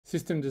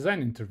System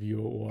design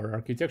interview or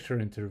architecture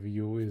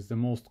interview is the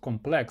most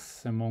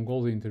complex among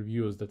all the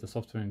interviews that a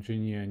software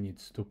engineer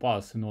needs to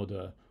pass in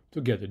order to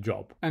get a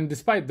job. And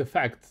despite the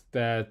fact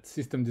that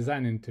system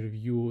design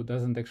interview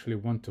doesn't actually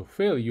want to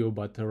fail you,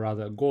 but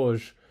rather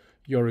gauge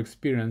your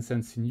experience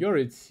and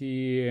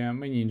seniority,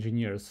 many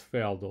engineers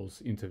fail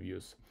those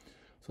interviews.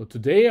 So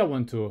today I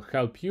want to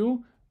help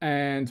you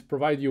and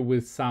provide you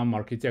with some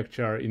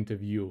architecture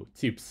interview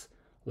tips.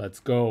 Let's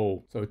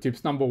go. So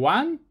tips number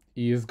one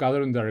is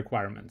gathering the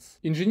requirements.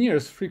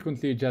 Engineers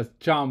frequently just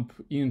jump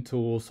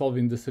into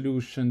solving the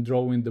solution,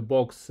 drawing the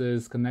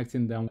boxes,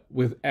 connecting them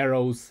with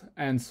arrows,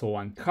 and so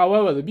on.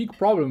 However, the big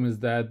problem is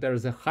that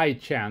there's a high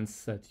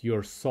chance that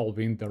you're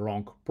solving the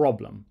wrong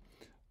problem.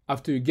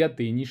 After you get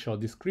the initial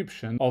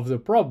description of the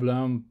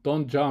problem,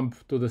 don't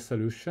jump to the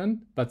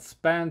solution, but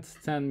spend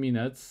 10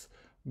 minutes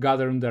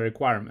gathering the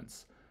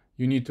requirements.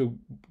 You need to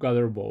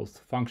gather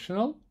both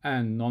functional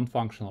and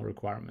non-functional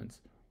requirements.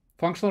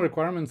 Functional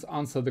requirements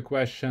answer the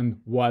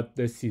question what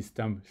the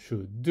system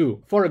should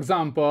do. For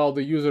example,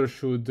 the user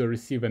should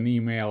receive an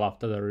email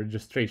after the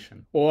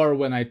registration, or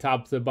when I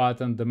tap the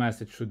button, the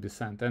message should be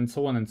sent, and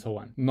so on and so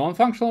on.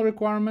 Non-functional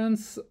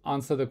requirements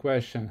answer the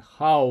question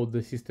how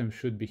the system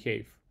should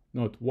behave,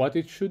 not what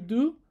it should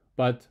do,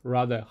 but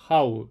rather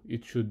how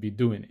it should be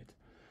doing it.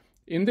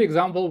 In the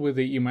example with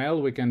the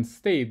email, we can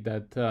state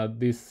that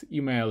this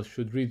email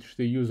should reach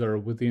the user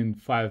within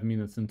 5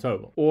 minutes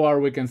interval. Or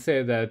we can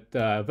say that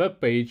the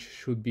web page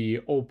should be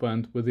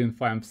opened within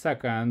 5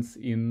 seconds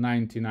in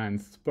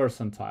 99th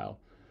percentile.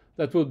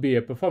 That would be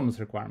a performance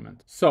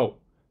requirement. So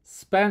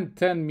spend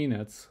 10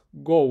 minutes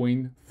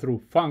going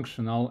through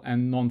functional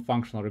and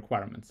non-functional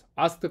requirements.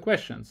 Ask the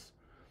questions.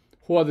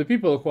 Who are the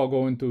people who are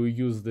going to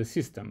use the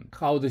system?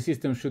 How the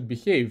system should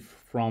behave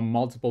from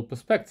multiple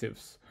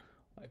perspectives,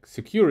 like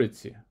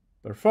security,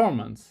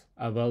 performance,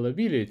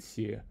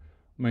 availability,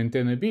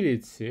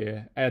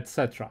 maintainability,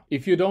 etc.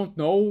 If you don't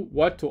know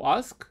what to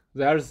ask,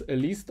 there's a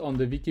list on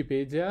the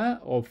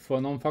Wikipedia of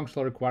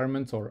non-functional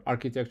requirements or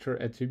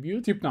architecture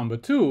attributes. Tip number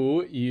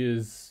two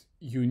is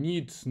you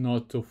need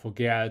not to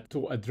forget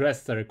to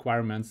address the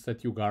requirements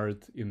that you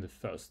gathered in the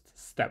first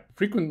step.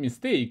 Frequent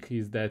mistake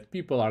is that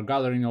people are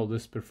gathering all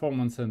these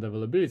performance and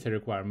availability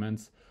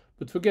requirements,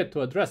 but forget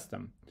to address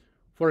them.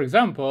 For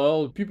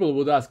example, people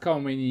would ask how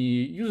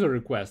many user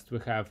requests we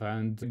have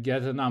and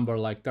get a number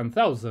like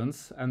 10,000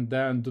 and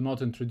then do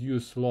not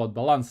introduce load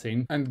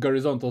balancing and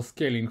horizontal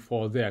scaling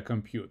for their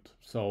compute.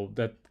 So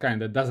that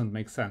kind of doesn't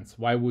make sense.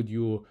 Why would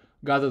you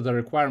gather the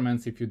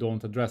requirements if you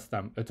don't address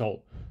them at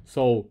all?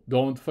 So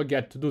don't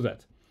forget to do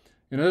that.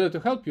 In order to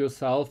help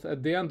yourself,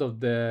 at the end of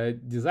the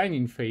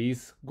designing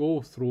phase,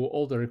 go through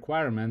all the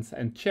requirements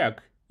and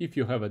check if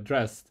you have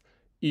addressed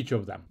each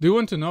of them. Do you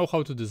want to know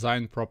how to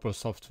design proper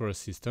software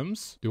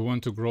systems? Do you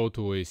want to grow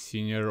to a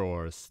senior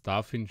or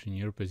staff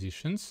engineer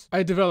positions?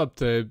 I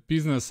developed a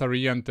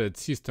business-oriented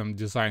system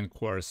design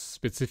course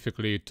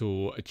specifically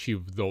to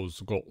achieve those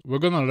goals. We're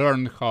gonna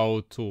learn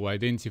how to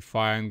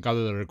identify and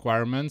gather the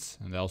requirements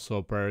and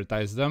also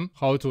prioritize them,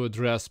 how to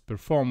address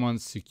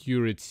performance,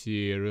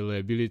 security,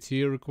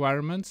 reliability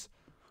requirements,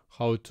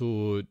 how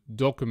to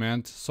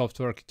document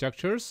software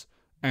architectures,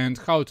 and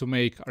how to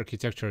make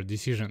architecture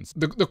decisions.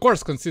 The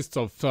course consists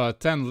of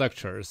 10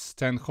 lectures,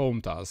 10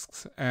 home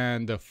tasks,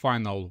 and the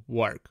final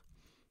work.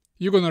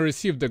 You're gonna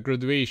receive the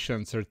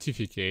graduation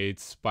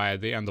certificates by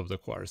the end of the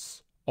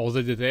course. All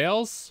the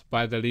details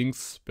by the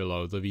links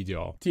below the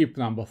video. Tip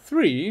number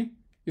three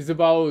is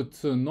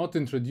about not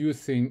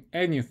introducing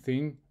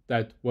anything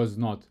that was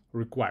not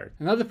required.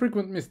 Another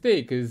frequent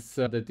mistake is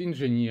that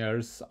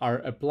engineers are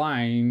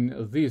applying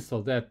this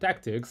or that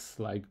tactics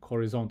like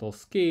horizontal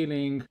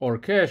scaling or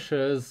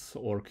caches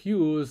or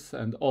queues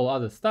and all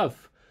other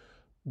stuff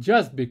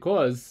just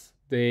because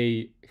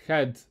they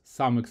had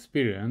some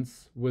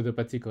experience with a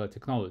particular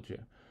technology.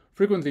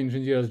 Frequently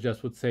engineers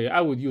just would say, I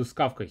would use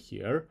Kafka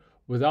here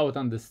without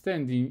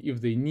understanding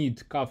if they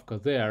need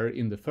Kafka there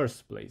in the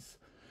first place.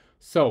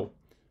 So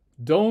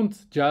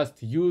don't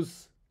just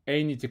use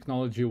any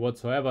technology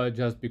whatsoever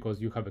just because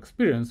you have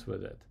experience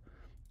with it.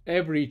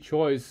 Every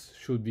choice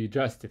should be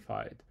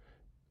justified.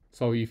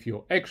 So if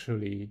you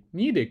actually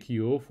need a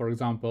queue, for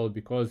example,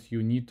 because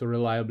you need to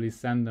reliably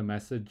send a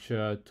message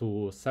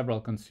to several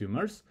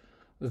consumers,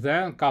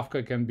 then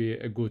Kafka can be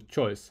a good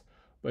choice.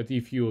 But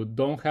if you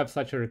don't have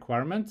such a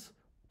requirement,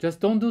 just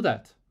don't do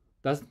that.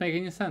 Doesn't make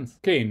any sense.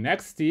 Okay,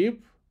 next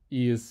tip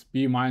is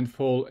be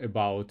mindful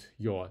about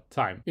your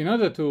time. In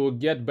order to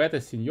get better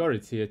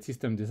seniority at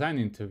system design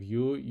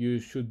interview, you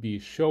should be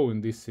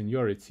shown this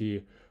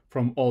seniority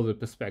from all the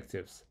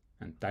perspectives,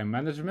 and time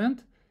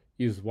management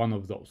is one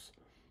of those.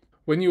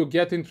 When you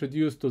get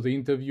introduced to the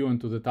interview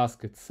and to the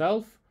task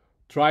itself,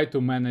 try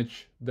to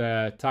manage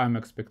the time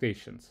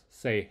expectations.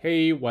 Say,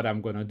 hey, what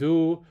I'm gonna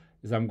do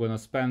is I'm gonna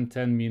spend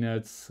 10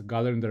 minutes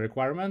gathering the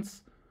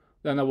requirements,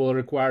 then I will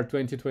require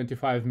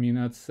 20-25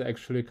 minutes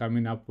actually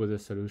coming up with a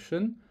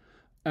solution.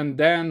 And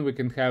then we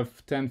can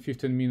have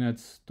 10-15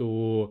 minutes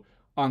to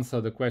answer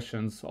the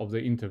questions of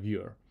the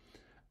interviewer.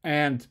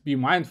 And be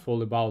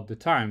mindful about the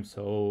time.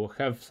 So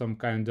have some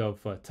kind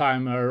of a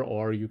timer,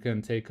 or you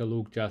can take a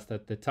look just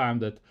at the time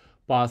that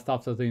passed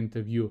after the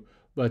interview,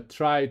 but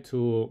try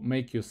to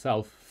make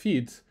yourself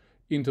fit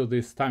into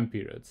these time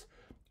periods.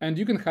 And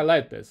you can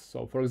highlight this.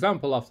 So for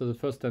example, after the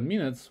first 10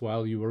 minutes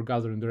while you were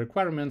gathering the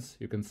requirements,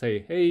 you can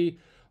say, hey,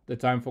 the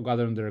time for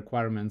gathering the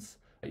requirements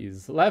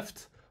is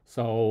left,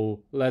 so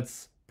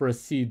let's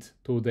proceed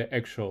to the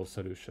actual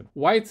solution.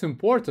 Why it's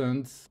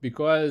important?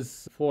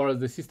 Because for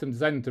the system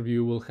design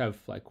interview, we'll have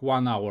like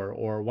 1 hour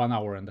or 1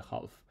 hour and a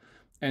half.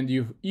 And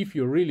if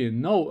you really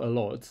know a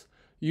lot,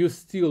 you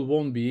still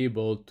won't be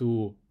able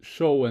to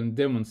show and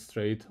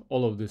demonstrate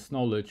all of this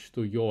knowledge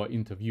to your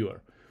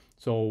interviewer.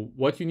 So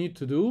what you need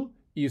to do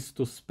is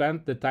to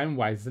spend the time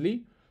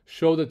wisely,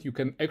 show that you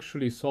can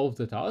actually solve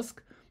the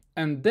task,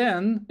 and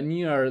then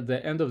near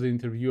the end of the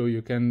interview,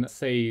 you can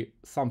say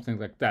something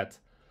like that.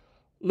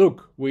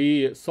 Look,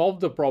 we solved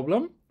the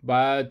problem,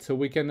 but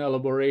we can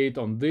elaborate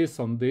on this,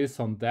 on this,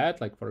 on that.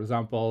 Like, for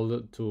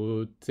example,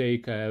 to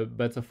take a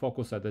better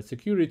focus at the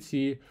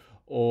security,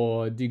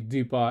 or dig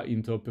deeper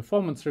into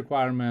performance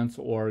requirements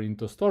or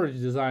into storage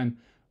design.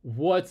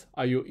 What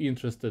are you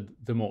interested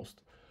the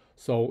most?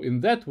 So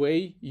in that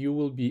way, you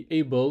will be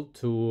able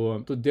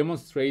to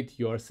demonstrate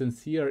your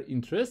sincere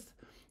interest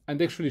and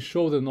actually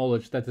show the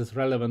knowledge that is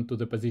relevant to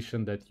the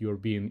position that you're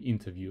being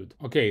interviewed.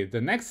 Okay,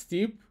 the next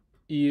tip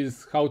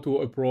is how to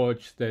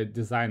approach the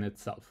design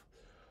itself.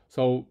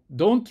 So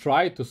don't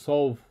try to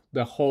solve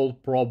the whole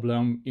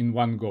problem in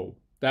one go.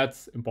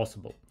 That's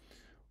impossible.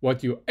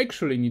 What you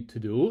actually need to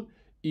do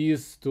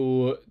is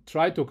to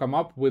try to come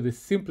up with the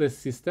simplest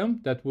system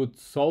that would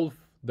solve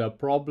the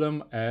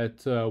problem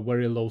at a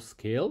very low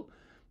scale,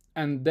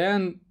 and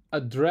then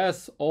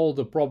address all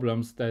the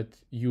problems that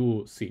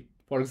you see.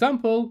 For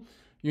example,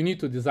 you need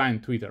to design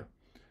Twitter.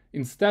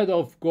 Instead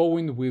of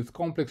going with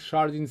complex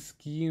sharding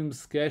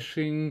schemes,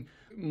 caching,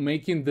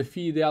 making the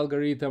feed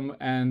algorithm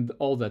and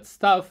all that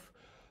stuff,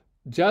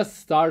 just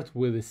start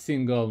with a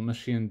single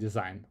machine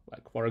design.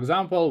 Like, for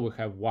example, we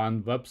have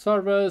one web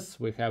service,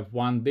 we have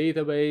one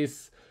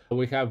database,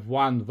 we have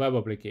one web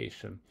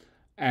application,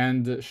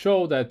 and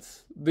show that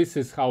this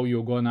is how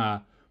you're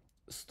gonna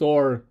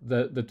store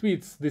the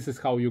tweets, this is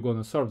how you're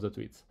gonna serve the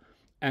tweets.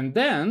 And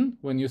then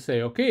when you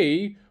say,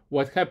 okay,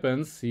 what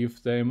happens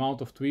if the amount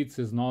of tweets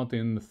is not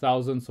in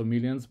thousands or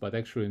millions, but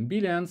actually in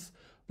billions,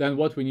 then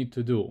what we need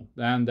to do?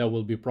 Then there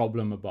will be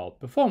problem about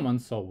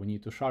performance, so we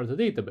need to shard the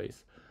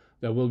database.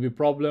 There will be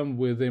problem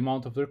with the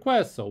amount of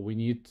requests, so we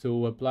need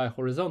to apply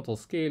horizontal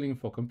scaling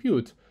for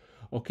compute.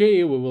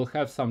 Okay, we will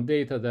have some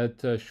data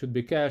that should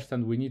be cached,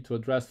 and we need to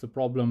address the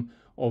problem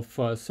of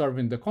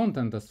serving the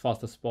content as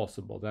fast as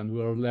possible. Then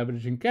we're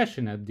leveraging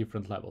caching at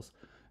different levels,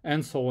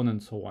 and so on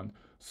and so on.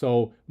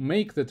 So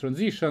make the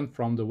transition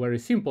from the very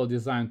simple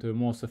design to a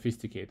more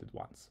sophisticated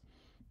ones.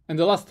 And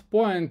the last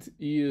point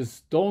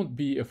is, don't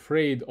be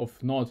afraid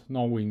of not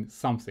knowing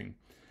something.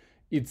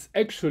 It's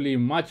actually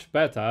much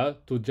better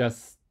to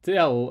just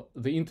tell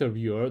the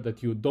interviewer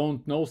that you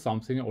don't know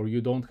something or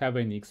you don't have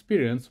any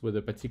experience with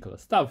a particular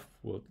stuff,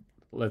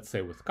 let's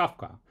say with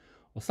Kafka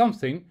or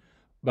something,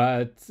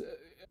 but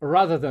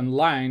rather than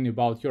lying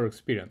about your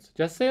experience.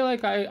 Just say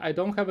like, I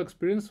don't have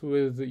experience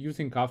with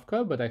using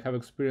Kafka, but I have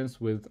experience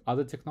with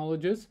other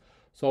technologies,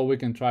 so we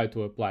can try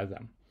to apply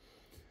them.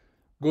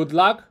 Good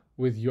luck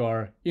with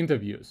your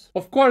interviews.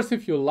 Of course,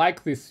 if you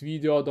like this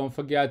video, don't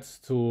forget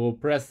to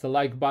press the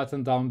like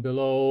button down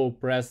below,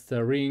 press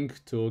the ring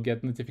to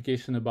get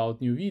notification about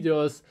new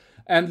videos,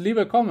 and leave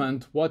a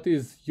comment what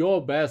is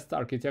your best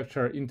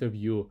architecture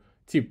interview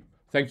tip.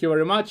 Thank you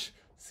very much.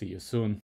 See you soon.